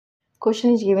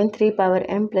Question is given 3 power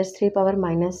m plus 3 power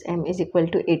minus m is equal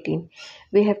to 18.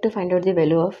 We have to find out the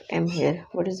value of m here.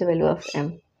 What is the value of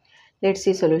m? Let's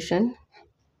see solution.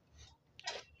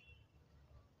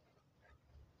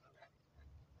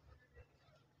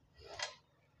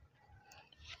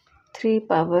 Three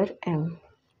power m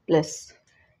plus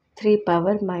 3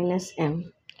 power minus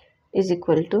m is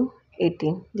equal to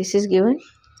 18. This is given.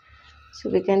 So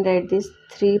we can write this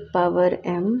 3 power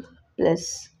m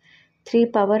plus 3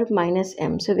 power minus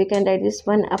m. So we can write this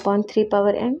 1 upon 3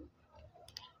 power m.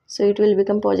 So it will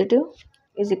become positive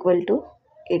is equal to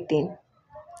 18.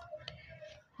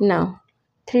 Now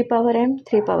 3 power m,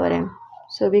 3 power m.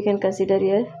 So we can consider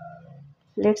here.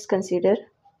 Let's consider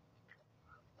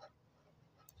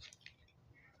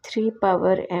 3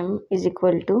 power m is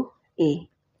equal to a.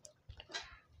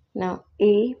 Now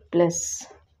a plus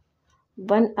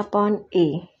 1 upon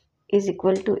a is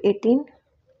equal to 18.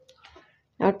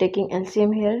 Now taking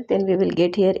LCM here, then we will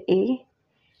get here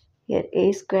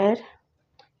a square.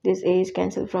 This a is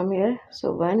cancelled from here.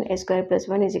 So 1 a square plus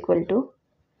 1 is equal to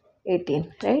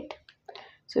 18, right?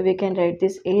 So we can write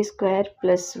this a square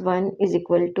plus 1 is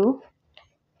equal to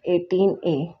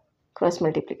 18a, cross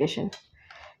multiplication.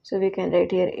 So we can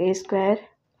write here a square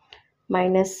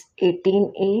minus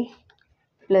 18a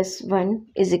plus 1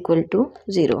 is equal to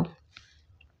 0.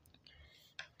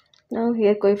 Now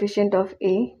here coefficient of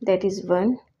a, that is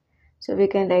 1. So we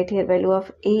can write here value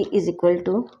of a is equal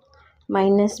to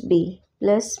minus b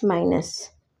plus minus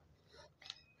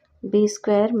b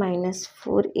square minus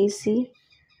 4ac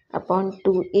upon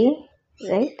 2a,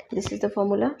 right? This is the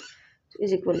formula,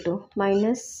 is equal to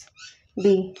minus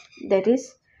b, that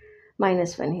is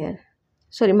minus 1 here.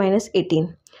 Sorry, minus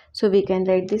 18. So we can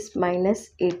write this minus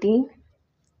 18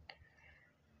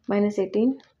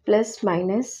 plus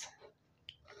minus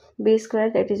b square,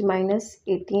 that is minus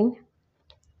 18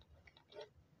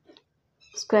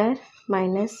 square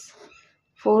minus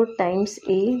 4 times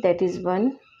a, that is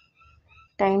 1,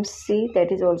 times c,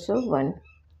 that is also 1,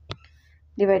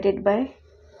 divided by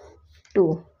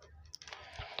 2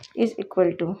 is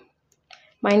equal to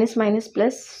minus minus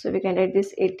plus. So we can write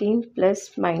this 18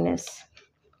 plus minus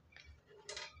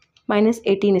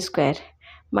 18 square.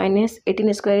 Minus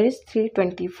 18 square is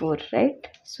 324, right?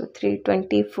 So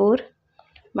 324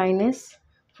 minus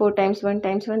 4 times 1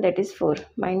 times 1, that is 4,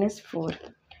 minus 4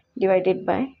 divided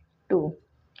by 2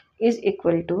 is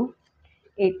equal to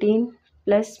 18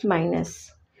 plus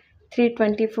minus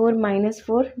 324 minus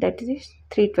 4, that is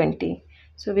 320.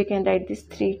 So we can write this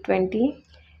 320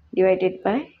 divided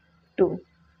by 2.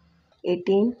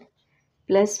 18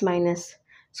 plus minus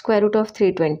square root of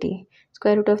 320.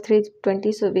 Square root of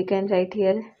 320, so we can write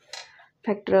here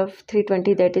factor of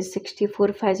 320, that is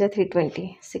 64 5 ja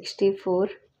 320. 64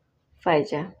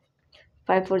 5 ja.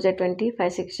 5 4 ja 20,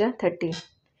 5 6 ja 30,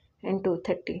 and 2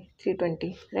 30,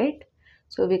 320, right?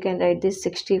 So we can write this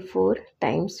 64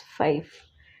 times 5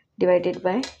 divided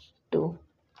by 2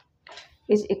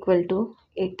 is equal to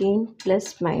 18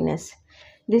 plus minus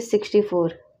this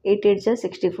 64, 8 8 ja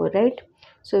 64, right?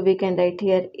 So we can write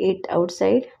here 8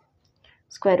 outside,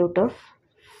 square root of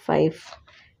 5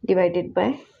 divided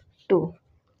by 2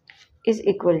 is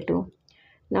equal to,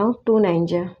 now 2 9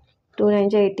 ja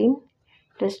 18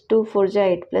 plus 2 4 ja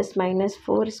 8 plus minus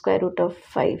 4 square root of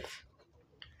 5.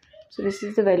 So this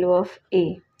is the value of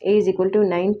a. A is equal to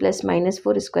 9 plus minus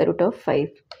 4 square root of 5.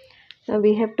 Now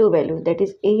we have two values, that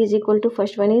is a is equal to,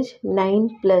 first one is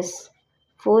 9 plus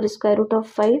 4 square root of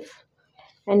 5,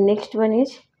 and next one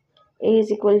is a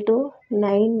is equal to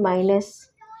 9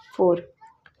 minus 4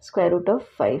 square root of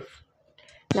 5.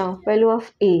 Now value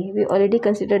of a, we already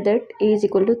considered that a is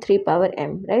equal to 3 power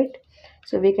m, right?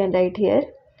 So we can write here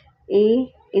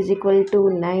a is equal to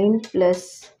 9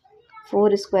 plus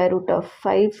 4 square root of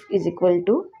 5 is equal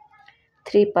to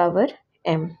 3 power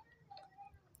m.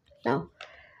 Now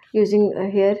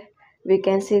using here we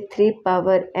can say 3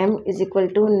 power m is equal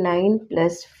to 9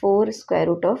 plus 4 square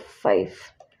root of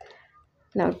 5.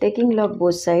 Now taking log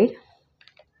both sides,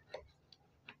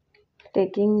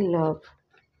 taking log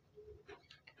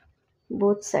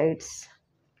both sides,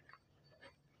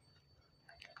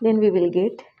 then we will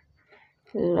get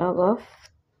log of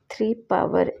 3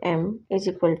 power m is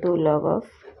equal to log of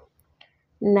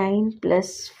 9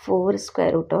 plus 4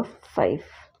 square root of 5,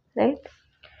 right?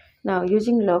 Now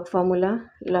using log formula,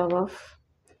 log of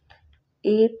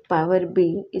a power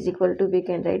b is equal to, we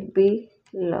can write b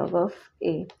log of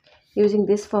a. Using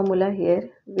this formula here,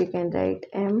 we can write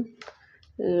m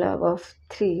log of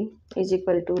 3 is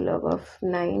equal to log of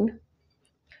 9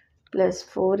 plus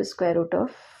 4 square root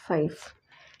of 5,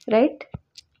 right?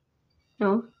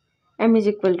 Now m is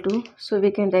equal to, so we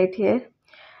can write here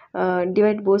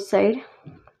Divide both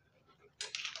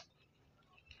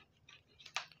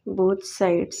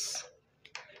sides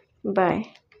by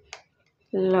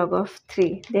log of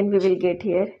 3. Then we will get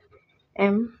here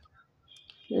m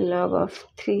log of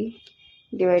 3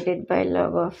 divided by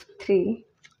log of 3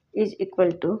 is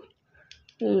equal to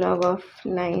log of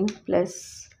 9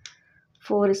 plus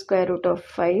 4 square root of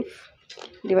 5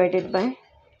 divided by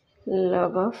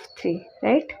log of 3,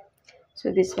 right?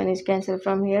 So this one is cancelled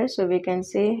from here, so we can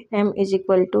say m is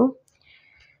equal to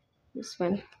this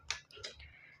one,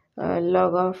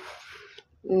 log of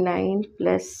 9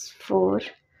 plus 4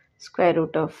 square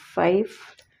root of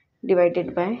 5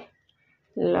 divided by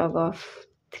log of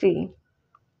 3.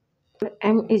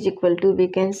 M is equal to, we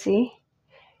can say,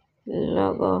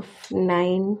 log of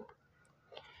 9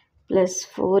 plus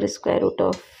 4 square root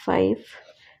of 5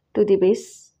 to the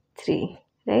base 3,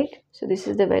 right? So this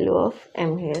is the value of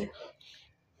m here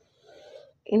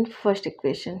in first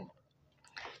equation.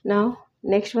 Now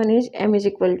next one is m is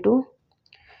equal to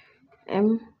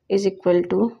a is equal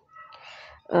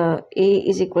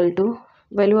to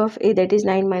value of a, that is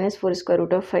 9 minus 4 square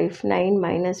root of 5, 9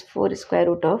 minus 4 square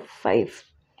root of 5,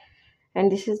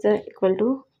 and this is the equal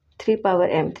to 3 power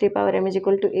m. 3 power m is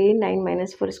equal to a, 9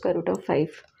 minus 4 square root of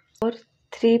 5, or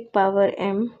 3 power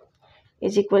m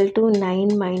is equal to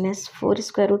 9 minus 4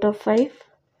 square root of 5.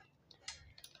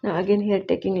 Now again here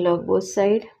taking log both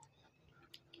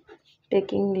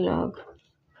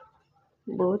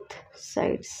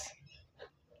sides,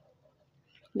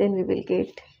 then we will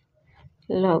get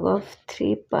log of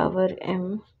 3 power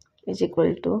m is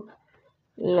equal to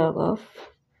log of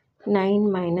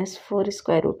 9 minus 4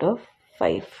 square root of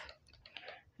 5,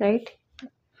 right?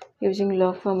 Using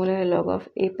log formula, log of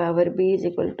a power b is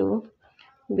equal to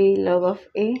b log of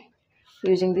a.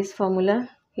 Using this formula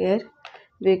here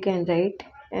we can write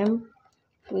m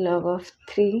log of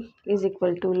 3 is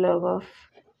equal to log of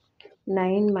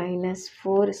 9 minus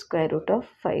 4 square root of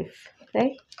 5,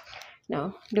 right?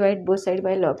 Now divide both sides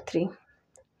by log 3.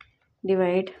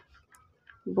 Divide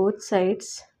both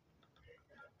sides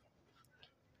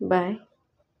by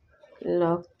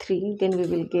log 3, then we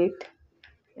will get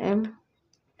m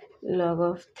log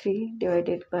of 3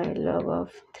 divided by log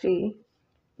of 3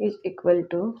 is equal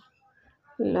to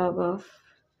log of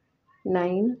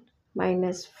 9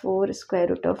 minus 4 square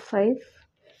root of 5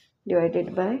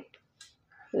 divided by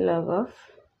log of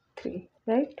 3,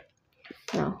 right?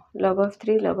 Now log of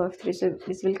 3, so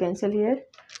this will cancel here,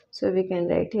 so we can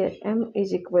write here m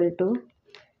is equal to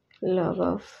log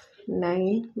of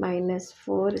 9 minus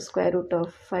 4 square root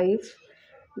of 5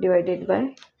 divided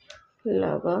by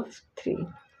log of 3,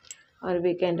 or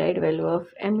we can write value of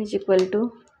m is equal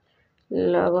to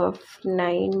log of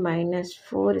 9 minus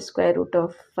 4 square root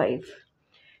of 5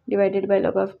 divided by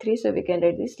log of 3, so we can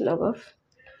write this log of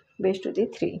base to the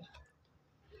 3.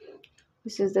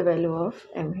 This is the value of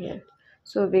m here.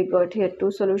 So we got here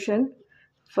two solutions.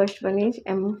 First one is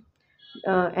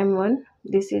m1,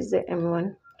 this is the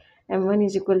m1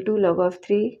 is equal to log of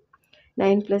 3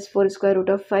 9 plus 4 square root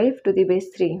of 5 to the base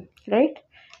 3, right?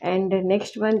 And the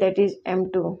next one, that is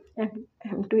m2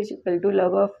 is equal to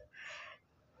log of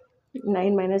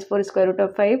 9 minus 4 square root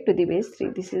of 5 to the base 3.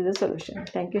 This is the solution.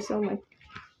 Thank you so much.